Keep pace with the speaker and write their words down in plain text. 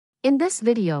In this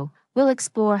video, we'll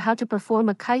explore how to perform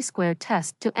a chi-square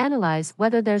test to analyze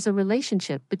whether there's a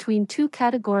relationship between two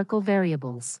categorical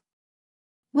variables.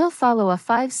 We'll follow a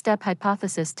 5-step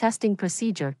hypothesis testing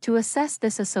procedure to assess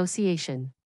this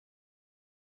association.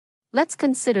 Let's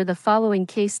consider the following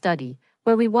case study,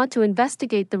 where we want to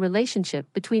investigate the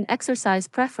relationship between exercise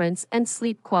preference and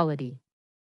sleep quality.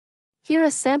 Here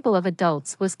a sample of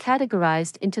adults was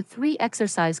categorized into 3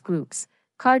 exercise groups: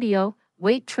 cardio,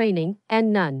 weight training,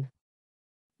 and none.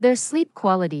 Their sleep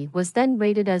quality was then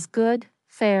rated as good,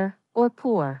 fair, or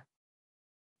poor.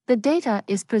 The data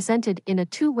is presented in a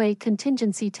two-way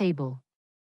contingency table.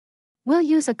 We'll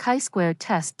use a chi-square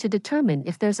test to determine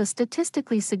if there's a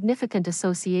statistically significant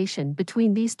association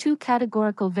between these two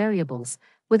categorical variables,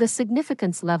 with a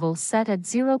significance level set at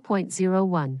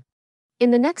 0.01.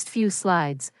 In the next few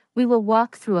slides, we will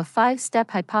walk through a 5-step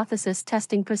hypothesis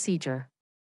testing procedure.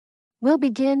 We'll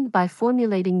begin by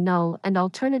formulating null and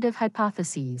alternative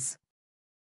hypotheses.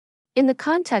 In the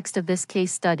context of this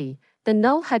case study, the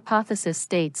null hypothesis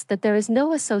states that there is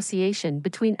no association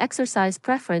between exercise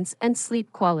preference and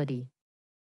sleep quality.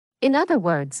 In other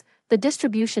words, the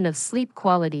distribution of sleep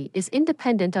quality is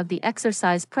independent of the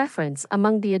exercise preference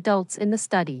among the adults in the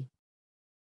study.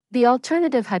 The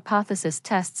alternative hypothesis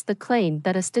tests the claim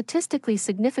that a statistically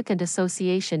significant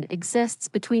association exists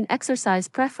between exercise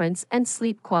preference and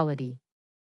sleep quality.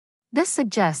 This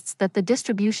suggests that the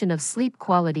distribution of sleep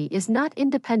quality is not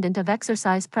independent of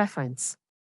exercise preference.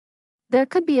 There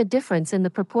could be a difference in the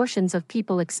proportions of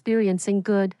people experiencing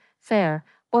good, fair,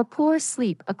 or poor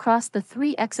sleep across the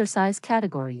 3 exercise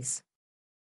categories.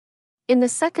 In the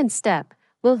second step,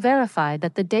 we'll verify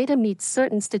that the data meets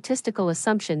certain statistical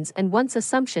assumptions, and once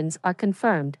assumptions are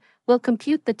confirmed, we'll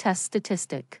compute the test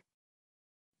statistic.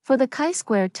 For the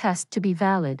chi-square test to be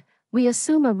valid, we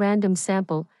assume a random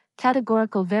sample,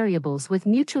 categorical variables with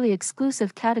mutually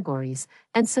exclusive categories,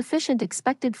 and sufficient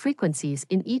expected frequencies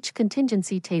in each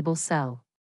contingency table cell.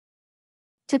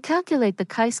 To calculate the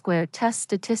chi-square test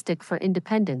statistic for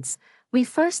independence, we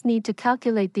first need to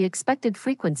calculate the expected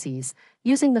frequencies,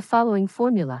 using the following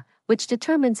formula, which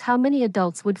determines how many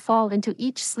adults would fall into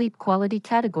each sleep quality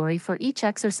category for each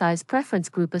exercise preference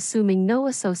group, assuming no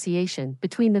association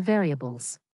between the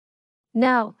variables.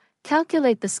 Now,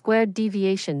 calculate the squared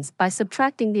deviations by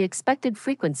subtracting the expected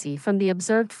frequency from the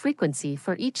observed frequency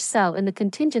for each cell in the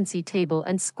contingency table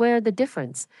and square the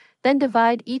difference, then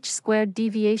divide each squared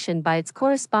deviation by its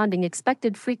corresponding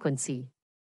expected frequency.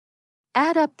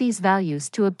 Add up these values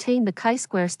to obtain the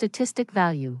chi-square statistic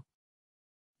value.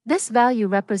 This value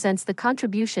represents the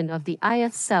contribution of the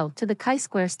ith cell to the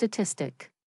chi-square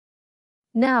statistic.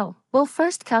 Now, we'll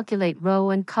first calculate row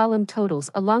and column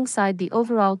totals alongside the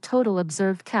overall total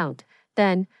observed count,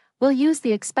 then, we'll use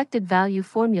the expected value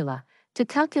formula to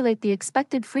calculate the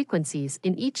expected frequencies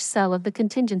in each cell of the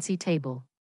contingency table.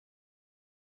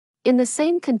 In the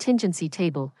same contingency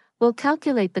table, we'll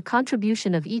calculate the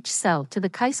contribution of each cell to the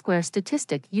chi-square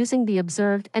statistic using the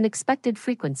observed and expected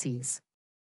frequencies.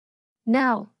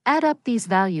 Now, add up these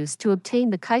values to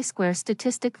obtain the chi-square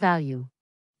statistic value.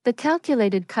 The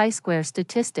calculated chi-square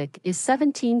statistic is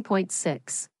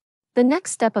 17.6. The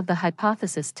next step of the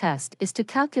hypothesis test is to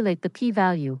calculate the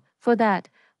p-value. For that,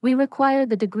 we require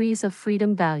the degrees of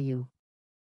freedom value.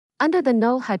 Under the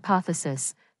null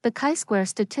hypothesis, the chi-square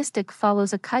statistic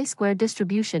follows a chi-square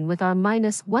distribution with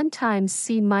r-1 times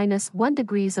c-1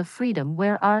 degrees of freedom,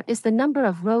 where r is the number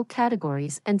of row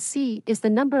categories and c is the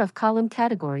number of column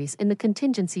categories in the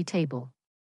contingency table.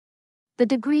 The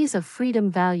degrees of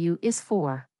freedom value is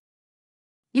 4.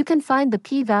 You can find the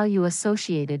p-value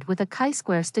associated with a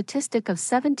chi-square statistic of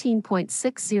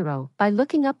 17.60 by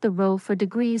looking up the row for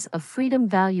degrees of freedom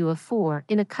value of 4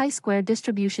 in a chi-square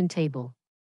distribution table.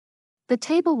 The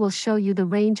table will show you the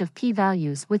range of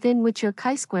p-values within which your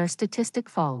chi-square statistic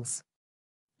falls.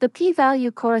 The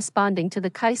p-value corresponding to the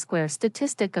chi-square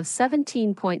statistic of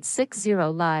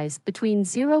 17.60 lies between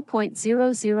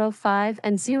 0.005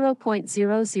 and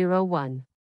 0.001.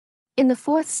 In the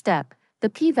fourth step, the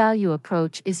p-value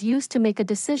approach is used to make a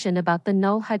decision about the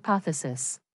null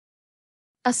hypothesis.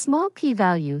 A small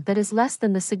p-value that is less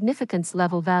than the significance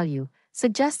level value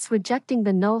suggests rejecting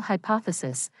the null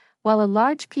hypothesis, while a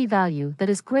large p-value that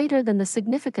is greater than the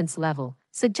significance level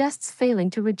suggests failing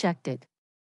to reject it.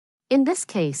 In this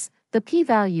case, the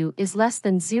p-value is less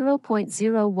than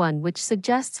 0.01, which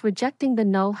suggests rejecting the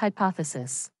null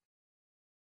hypothesis.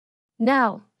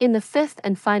 Now, in the fifth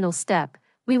and final step,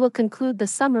 we will conclude the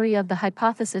summary of the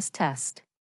hypothesis test.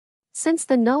 Since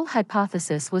the null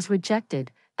hypothesis was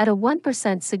rejected, at a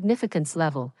 1% significance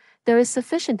level, there is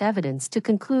sufficient evidence to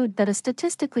conclude that a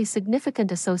statistically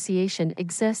significant association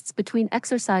exists between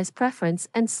exercise preference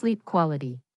and sleep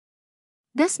quality.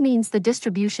 This means the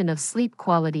distribution of sleep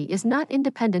quality is not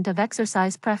independent of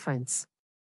exercise preference.